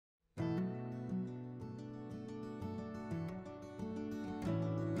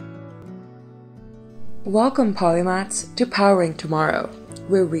Welcome, Polymaths, to Powering Tomorrow,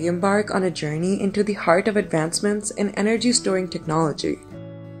 where we embark on a journey into the heart of advancements in energy storing technology.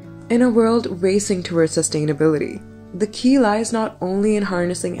 In a world racing towards sustainability, the key lies not only in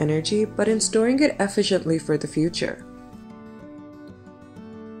harnessing energy, but in storing it efficiently for the future.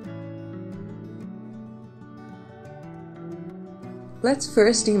 Let's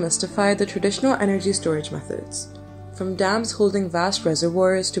first demystify the traditional energy storage methods. From dams holding vast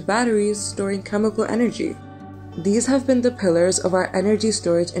reservoirs to batteries storing chemical energy. These have been the pillars of our energy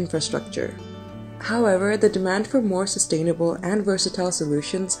storage infrastructure. However, the demand for more sustainable and versatile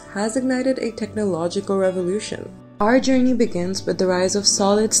solutions has ignited a technological revolution. Our journey begins with the rise of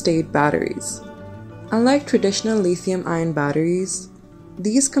solid-state batteries. Unlike traditional lithium-ion batteries,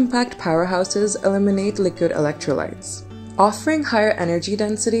 these compact powerhouses eliminate liquid electrolytes, offering higher energy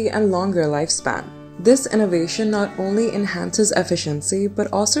density and longer lifespan. This innovation not only enhances efficiency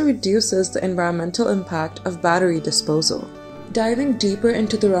but also reduces the environmental impact of battery disposal. Diving deeper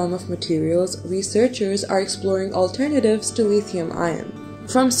into the realm of materials, researchers are exploring alternatives to lithium-ion,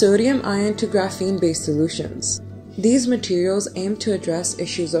 from sodium-ion to graphene-based solutions. These materials aim to address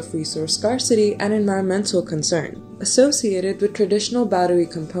issues of resource scarcity and environmental concern associated with traditional battery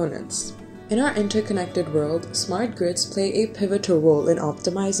components. In our interconnected world, smart grids play a pivotal role in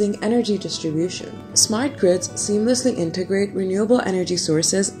optimizing energy distribution. Smart grids seamlessly integrate renewable energy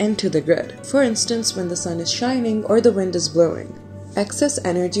sources into the grid. For instance, when the sun is shining or the wind is blowing, excess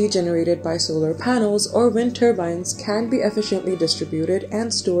energy generated by solar panels or wind turbines can be efficiently distributed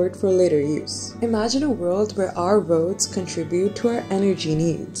and stored for later use. Imagine a world where our roads contribute to our energy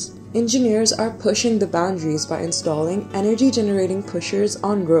needs. Engineers are pushing the boundaries by installing energy-generating pushers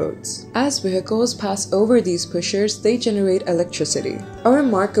on roads. As vehicles pass over these pushers, they generate electricity, a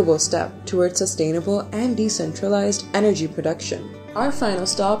remarkable step towards sustainable and decentralized energy production. Our final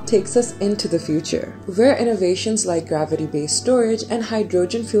stop takes us into the future, where innovations like gravity-based storage and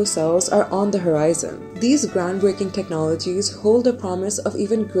hydrogen fuel cells are on the horizon. These groundbreaking technologies hold a promise of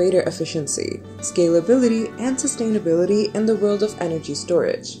even greater efficiency, scalability, and sustainability in the world of energy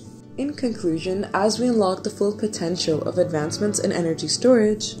storage. In conclusion, as we unlock the full potential of advancements in energy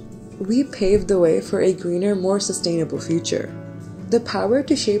storage, we pave the way for a greener, more sustainable future. The power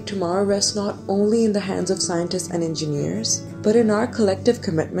to shape tomorrow rests not only in the hands of scientists and engineers, but in our collective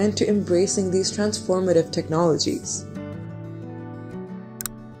commitment to embracing these transformative technologies.